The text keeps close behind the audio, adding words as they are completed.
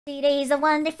Today's a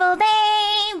wonderful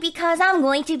day because I'm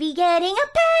going to be getting a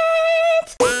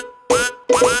pet!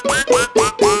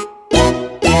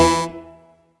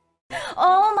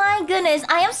 Oh my goodness,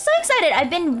 I am so excited! I've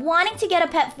been wanting to get a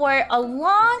pet for a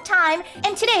long time,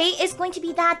 and today is going to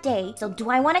be that day. So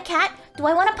do I want a cat? Do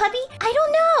I want a puppy? I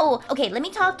don't know! Okay, let me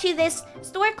talk to this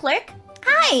store clerk.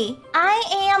 Hi! I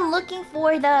am looking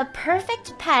for the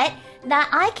perfect pet that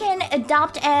I can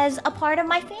adopt as a part of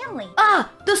my family. Ah!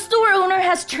 The store owner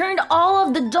has turned all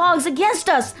of the dogs against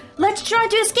us! Let's try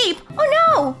to escape! Oh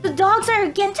no! The dogs are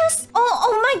against us?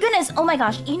 Oh my goodness! Oh my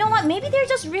gosh, you know what? Maybe they're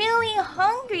just really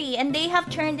hungry and they have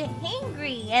turned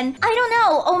hangry and I don't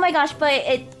know! Oh my gosh, but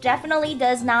it definitely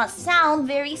does not sound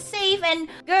very safe and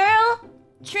girl,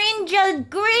 Trinja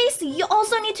Grace, you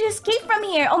also need to escape from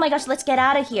here! Oh my gosh, let's get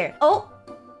out of here. Oh!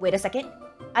 Wait a second.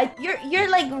 You're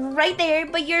like right there,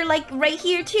 but you're like right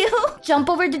here too. Jump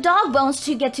over the dog bones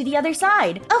to get to the other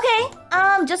side. Okay.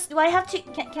 Just do I have to?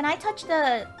 Can I touch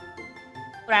the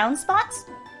brown spots?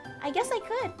 I guess I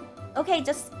could. Okay,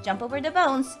 just jump over the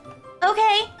bones.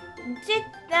 Okay. Did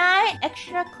that.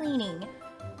 Extra cleaning.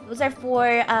 Those are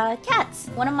for cats.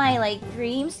 One of my like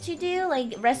dreams to do,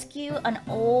 like rescue an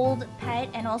old pet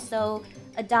and also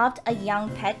adopt a young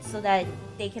pet so that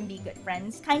they can be good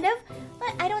friends, kind of.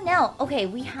 But I don't know. Okay,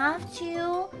 we have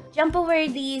to jump over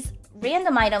these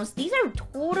random items. These are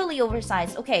totally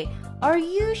oversized. Okay, are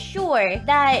you sure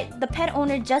that the pet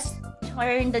owner just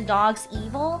turned the dogs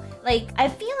evil? Like, I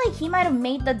feel like he might have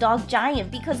made the dog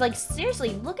giant because, like,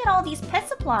 seriously, look at all these pet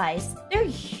supplies. They're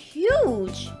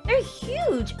huge. They're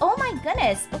huge. Oh my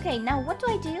goodness. Okay, now what do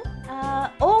I do?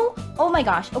 Oh my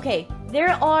gosh. Okay,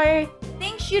 there are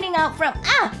things shooting out from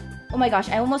oh my gosh,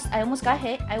 I almost got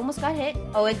hit.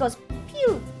 Oh, it goes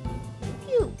pew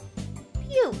pew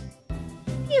pew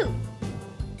pew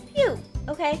pew.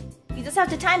 Okay, you just have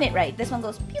to time it right. This one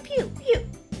goes pew pew pew.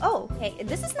 Oh, okay,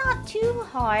 this is not too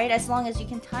hard as long as you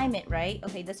can time it right.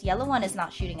 Okay, this yellow one is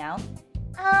not shooting out.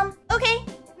 Okay,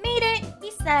 made it.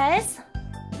 He says,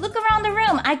 look around the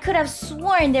room. I could have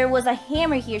sworn there was a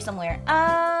hammer here somewhere.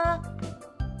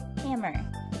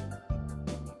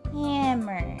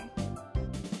 Hammer.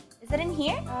 Is it in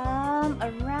here?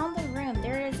 Around the room,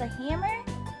 there is a hammer?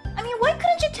 I mean, why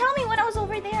couldn't you tell me when I was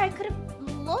over there? I could have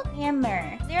looked.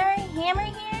 Hammer. Is there a hammer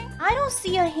here? I don't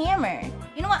see a hammer.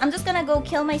 You know what? I'm just gonna go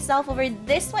kill myself over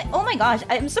this way. Oh my gosh,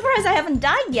 I'm surprised I haven't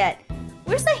died yet.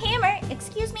 Where's the hammer?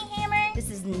 Excuse me, hammer? This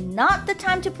is not the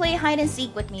time to play hide and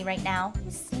seek with me right now.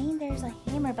 He's saying there's a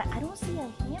hammer, but I don't see a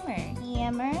hammer.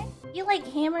 Hammer? I feel like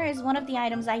hammer is one of the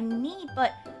items I need,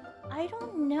 but I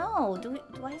don't know. Do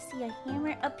I see a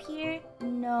hammer up here?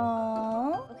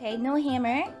 No. Okay, no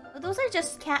hammer. Oh, those are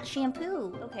just cat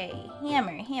shampoo. Okay,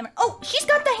 hammer. Oh, she's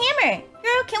got the hammer!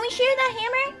 Girl, can we share that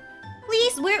hammer?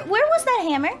 Please, where was that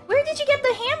hammer? Where did you get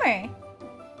the hammer?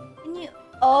 Can you...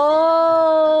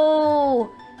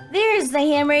 Oh! There's the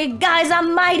hammer. Guys,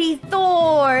 I'm Mighty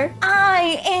Thor!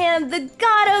 I am the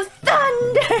God of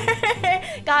Thunder!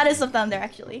 Goddess of Thunder,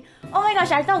 actually. Oh my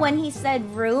gosh, I thought when he said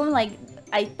room, like...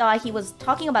 I thought he was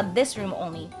talking about this room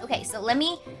only. Okay, so let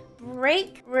me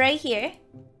break right here.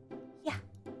 Yeah.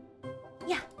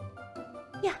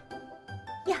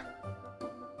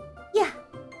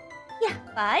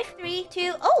 5, 3,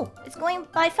 2. Oh, it's going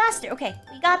by faster. Okay,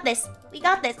 we got this. Okay,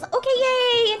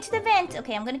 yay, into the vent.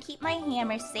 Okay, I'm gonna keep my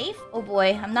hammer safe. Oh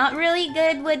boy, I'm not really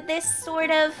good with this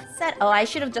sort of set. Oh, I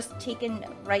should have just taken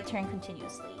right turn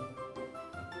continuously.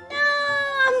 No,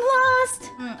 I'm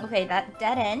lost. Okay, that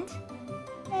dead end.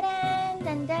 Dead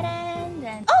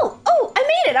end. Oh, I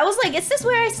made it. I was like, is this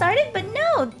where I started? But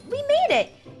no, we made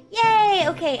it. Yay.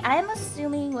 Okay, I'm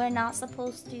assuming we're not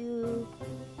supposed to...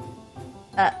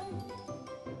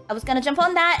 I was gonna jump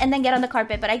on that and then get on the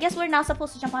carpet, but I guess we're not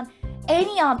supposed to jump on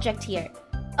any object here.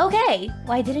 Okay,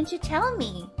 why didn't you tell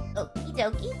me? Okie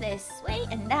dokie, this way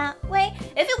and that way.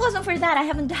 If it wasn't for that, I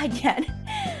haven't died yet.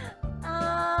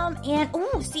 And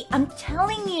oh, see, I'm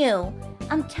telling you,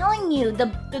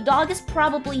 the dog is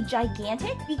probably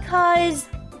gigantic because,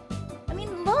 I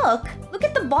mean, look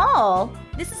at the ball.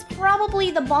 This is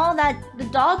probably the ball that the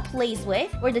dog plays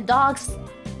with, or the dogs,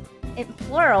 in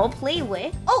plural, play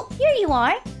with. Oh, here you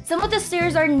are. Some of the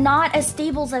stairs are not as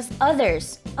stable as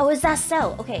others. Oh, is that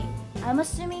so? Okay, I'm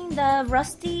assuming the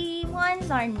rusty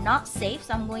ones are not safe,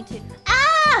 so I'm going to...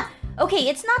 Okay,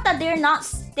 it's not that they're not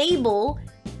stable.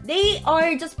 They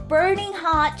are just burning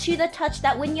hot to the touch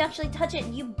that when you actually touch it,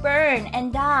 you burn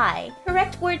and die.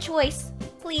 Correct word choice,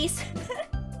 please.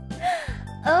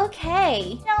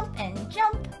 Okay. Jump and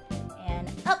jump.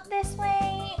 And up this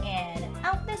way. And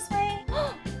out this way.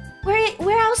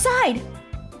 We're outside.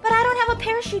 But I don't have a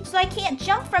parachute, so I can't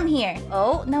jump from here.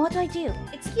 Oh, now what do I do?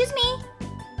 It's Excuse me.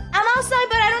 I'm outside,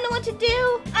 but I don't know what to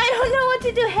do. I don't know what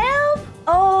to do. Help!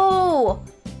 Oh!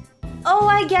 Oh,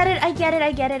 I get it. I get it.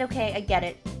 I get it. Okay, I get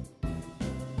it.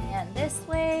 And this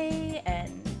way,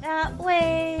 and that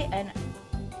way, and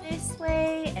this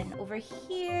way, and over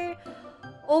here.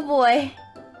 Oh boy.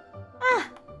 Ah.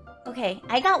 Okay,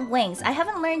 I got wings. I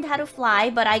haven't learned how to fly,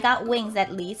 but I got wings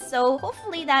at least. So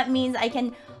hopefully that means I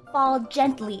can fall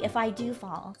gently if I do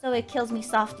fall. So it kills me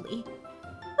softly.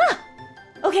 Ah!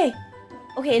 Okay.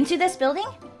 Okay, into this building?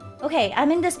 Okay,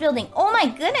 I'm in this building. Oh my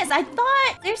goodness, I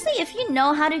thought... Seriously, if you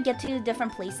know how to get to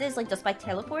different places, like just by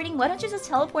teleporting, why don't you just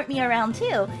teleport me around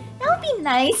too? That would be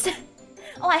nice.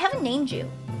 Oh, I haven't named you.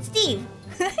 Steve.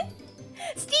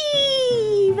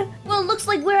 Steve! Well, it looks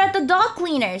like we're at the dog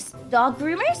cleaners. Dog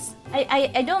groomers?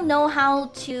 I don't know how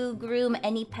to groom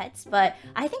any pets, but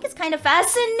I think it's kind of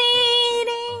fascinating.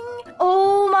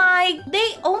 Oh my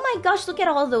gosh, look at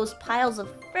all those piles of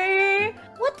fur.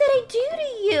 What did I do to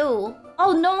you?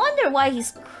 Oh, no wonder why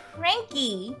he's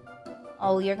cranky.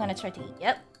 Oh, you're gonna try to eat.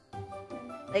 Yep.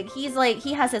 Like,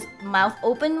 he has his mouth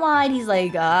open wide. He's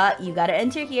like, you gotta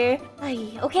enter here.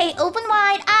 Ay, okay, open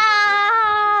wide.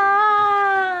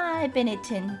 I've been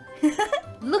eaten.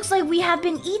 Looks like we have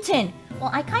been eaten.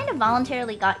 Well, I kind of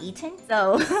voluntarily got eaten,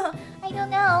 so I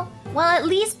don't know. Well, at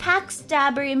least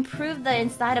Packstabber improved the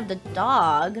inside of the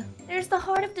dog. There's the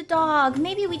heart of the dog.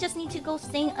 Maybe we just need to go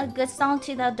sing a good song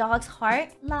to the dog's heart.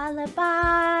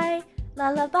 Lullaby,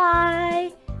 lullaby,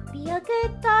 be a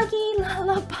good doggy,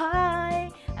 lullaby.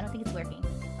 I don't think it's working.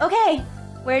 Okay,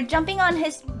 we're jumping on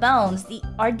his bones.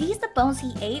 Are these the bones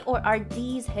he ate, or are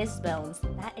these his bones?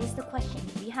 That is the question.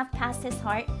 We have passed his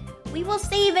heart. We will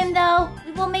save him though.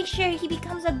 We will make sure he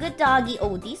becomes a good doggy.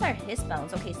 Oh, these are his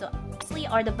bones. Okay, so actually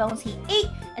are the bones he ate,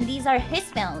 and these are his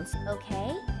bones.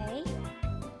 Okay, okay.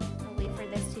 I'll wait for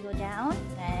this to go down.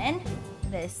 Then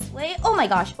this way. Oh my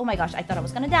gosh, I thought I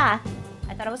was gonna die.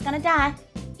 I thought I was gonna die.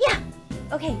 Yeah.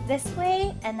 Okay, this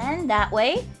way, and then that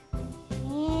way.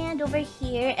 And over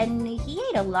here, and he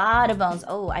ate a lot of bones.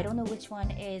 Oh, I don't know which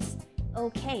one is.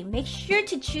 Okay, make sure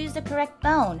to choose the correct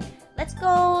bone. Let's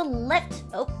go left.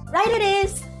 Oh, right it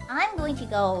is. I'm going to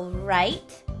go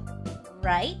right,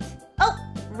 right. Oh,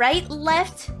 right,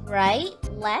 left, right,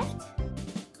 left,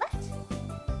 left.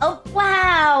 Oh,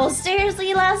 wow.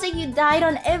 Seriously, Elastic, you died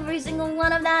on every single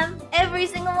one of them. Every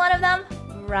single one of them.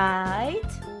 Right,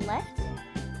 left,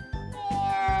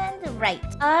 and right.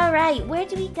 All right, where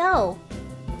do we go?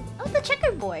 Oh, the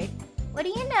checkerboard. What do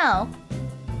you know?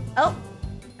 Oh,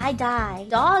 I died.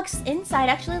 Dog's inside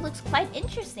actually looks quite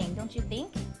interesting, don't you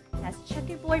think? It has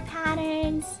checkerboard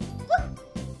patterns. Woo!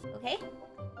 Okay.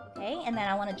 Okay, and then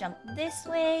I want to jump this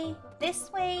way,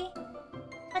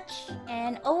 touch,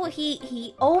 and oh,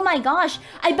 oh my gosh.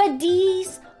 I bet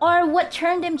these are what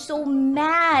turned him so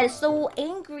mad, so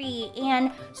angry,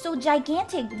 and so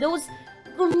gigantic. Those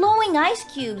glowing ice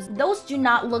cubes, those do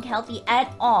not look healthy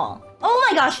at all. Oh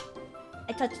my gosh!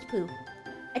 I touched poo.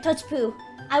 I touched poo.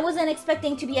 I wasn't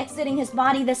expecting to be exiting his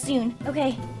body this soon.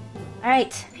 Okay.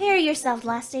 Alright. Prepare yourself,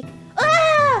 Elastic.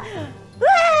 Ah!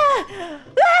 Ah!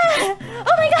 Ah!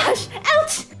 Oh my gosh!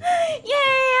 Out!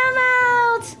 Yay, I'm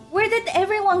out! Where did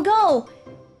everyone go?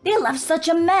 They left such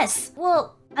a mess.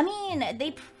 Well, I mean,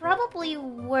 they probably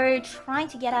were trying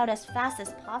to get out as fast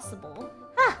as possible.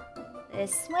 Huh.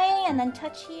 This way, and then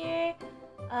touch here.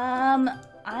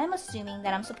 I'm assuming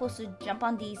that I'm supposed to jump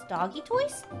on these doggy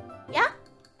toys? Yeah?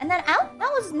 And then out?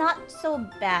 That was not so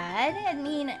bad. I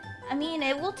mean,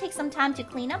 it will take some time to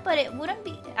clean up, but it wouldn't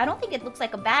be... I don't think it looks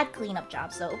like a bad cleanup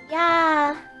job, so...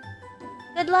 Yeah.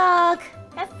 Good luck.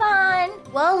 Have fun.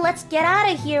 Well, let's get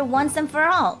out of here once and for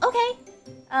all. Okay.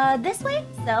 This way?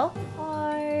 So,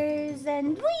 cars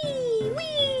and... Wee!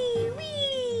 Wee!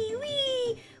 Wee!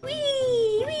 Wee!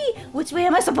 Wee! Wee! Which way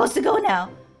am I supposed to go now?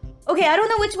 Okay, I don't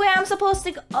know which way I'm supposed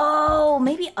to go. Oh,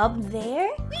 maybe up there?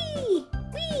 Wee!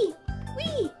 Wee!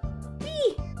 Wee!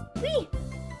 Wee! Wee!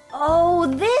 Oh,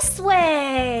 this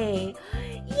way!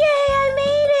 Yay, I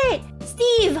made it!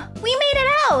 Steve, we made it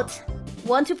out!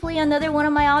 Want to play another one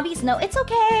of my hobbies? No, it's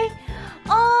okay.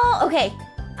 Oh, okay.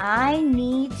 I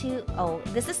need to... Oh,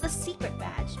 this is the secret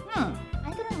badge.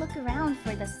 I didn't look around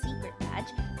for the secret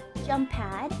badge. Jump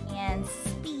pad and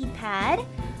speed pad.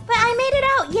 But I made it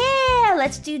out! Yeah!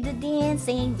 Let's do the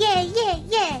dancing. Yeah, yeah,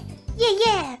 yeah! Yeah,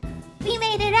 yeah! We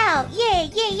made it out! Yeah,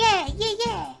 yeah, yeah, yeah,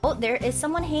 yeah! Oh, there is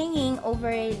someone hanging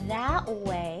over that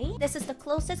way. This is the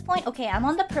closest point. Okay, I'm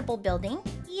on the purple building.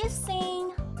 He is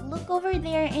saying, look over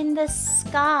there in the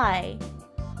sky.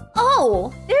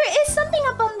 Oh! There is something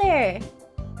up on there!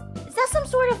 Is that some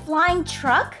sort of flying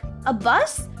truck? A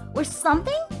bus? Or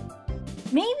something?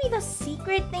 Maybe the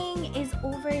secret thing is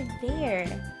over there.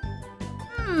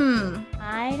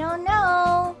 I don't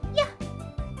know. Yeah.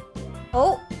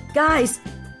 Oh, guys.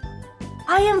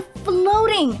 I am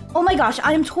floating. Oh my gosh,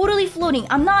 I am totally floating.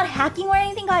 I'm not hacking or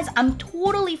anything, guys. I'm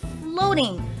totally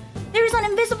floating. There's an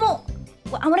invisible...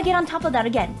 Well, I want to get on top of that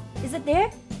again. Is it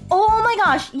there? Oh my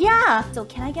gosh, yeah. So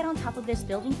can I get on top of this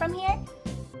building from here?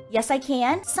 Yes, I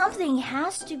can. Something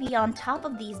has to be on top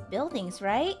of these buildings,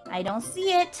 right? I don't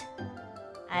see it.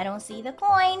 I don't see the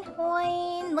coin.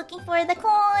 Coin. Looking for the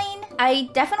coin. I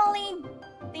definitely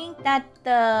think that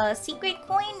the secret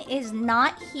coin is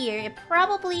not here. It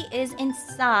probably is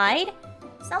inside.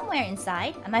 Somewhere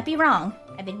inside. I might be wrong.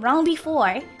 I've been wrong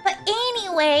before. But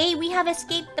anyway, we have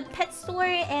escaped the pet store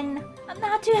and I'm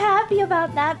not too happy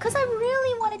about that because I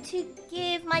really wanted to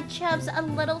give my chubs a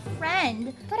little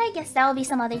friend. But I guess that'll be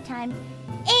some other time.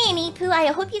 Anywho, I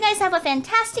hope you guys have a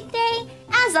fantastic day.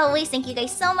 As always, thank you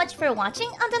guys so much for watching.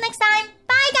 Until next time,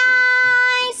 bye guys!